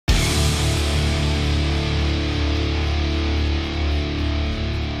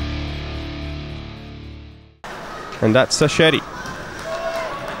And that's Sacchetti.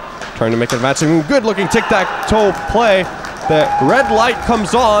 Trying to make an advance. Good looking tic-tac-toe play. The red light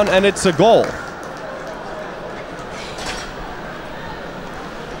comes on and it's a goal.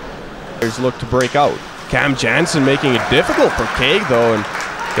 Look to break out. Cam Jansen making it difficult for Kaeg though, and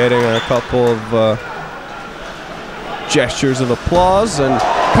getting a couple of gestures of applause, and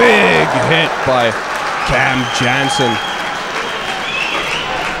big hit by Cam Jansen.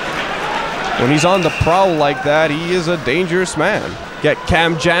 When he's on the prowl like that, he is a dangerous man. Get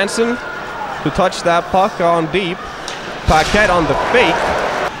Cam Jansen to touch that puck on deep. Paquette on the fake.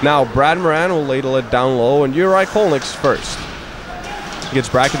 Now Brad Moran will ladle it down low, and Uri Kolnick's first. He gets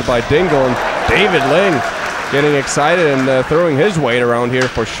bracketed by Dingle, and David Ling getting excited and throwing his weight around here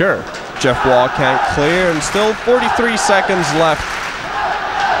for sure. Jeff Waugh can't clear, and still 43 seconds left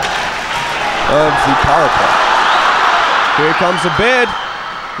of the power play. Here comes a bid.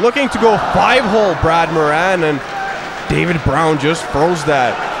 Looking to go 5-hole Brad Moran, and David Brown just froze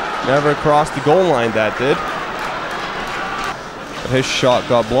that. Never crossed the goal line, that did. But his shot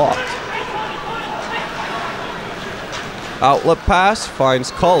got blocked. Outlet pass finds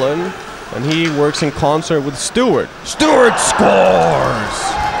Cullen, and he works in concert with Stewart. Stewart scores!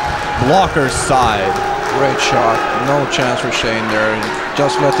 Blocker's side. Great shot. No chance for Shane there.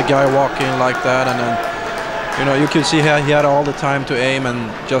 Just let the guy walk in like that, and then, you know, you can see how he had all the time to aim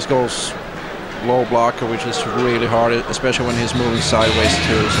and just goes low blocker, which is really hard, especially when he's moving sideways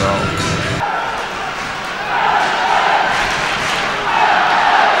too. So.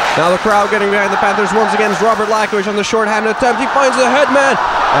 Now the crowd getting behind the Panthers once again is Robert Lakovic on the shorthanded attempt. He finds the headman.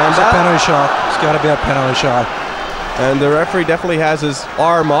 And it's a penalty shot. It's got to be a penalty shot. And the referee definitely has his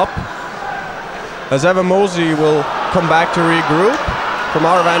arm up, as Evan Mosey will come back to regroup. From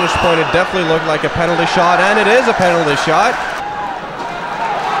our vantage point, it definitely looked like a penalty shot, and it is a penalty shot.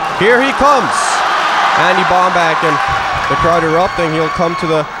 Here he comes. Andy Bomback, and the crowd erupting. He'll come to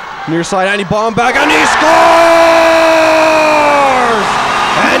the near side. Andy Bomback, and he scores!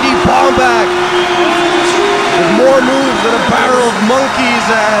 Andy Bomback with more moves than a barrel of monkeys,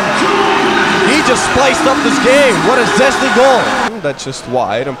 and he just spiced up this game. What a zesty goal. That's just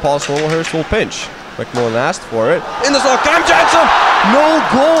wide, and Paul Smolhurst will pinch. McMillan asked for it. In the slot, Cam Jansen! No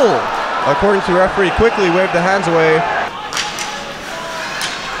goal! According to the referee, quickly waved the hands away.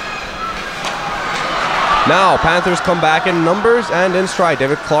 Now, Panthers come back in numbers and in stride.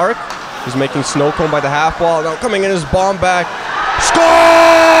 David Clark is making snow cone by the half wall. Now coming in is Bomback. Scores!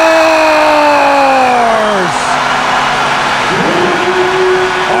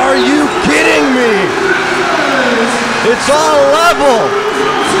 Are you kidding me? It's all level.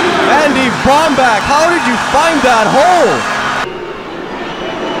 Andy Bomback, how did you find that hole?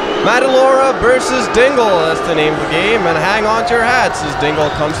 Matalora versus Dingle, that's the name of the game. And hang on to your hats as Dingle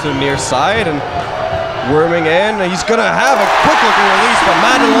comes to the near side and worming in. He's gonna have a quick looking release, but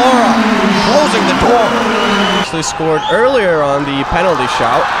Matalora closing the door. Actually scored earlier on the penalty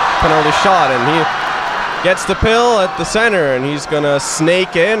shot, and he gets the pill at the center, and he's gonna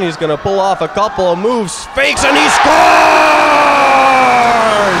snake in. He's gonna pull off a couple of moves, fakes, and he scores!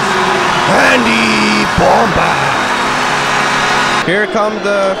 Andy Bomback. Here come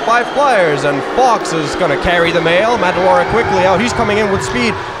the five Flyers, and Fox is gonna carry the mail. Matalora quickly out. He's coming in with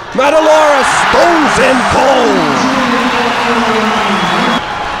speed. Matalora stones in cold.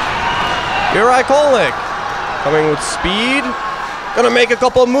 Uri Kolnick coming with speed. Gonna make a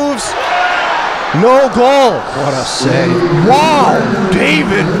couple of moves. No goal. What a save. Wow,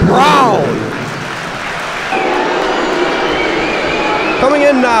 David Brown. Coming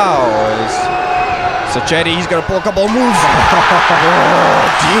in now is Sacchetti. He's gonna pull a couple of moves.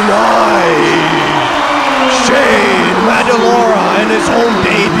 Denied. Shane Matalora in his home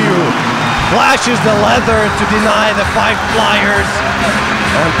debut flashes the leather to deny the five Flyers,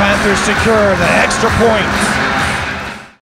 and Panthers secure the extra points.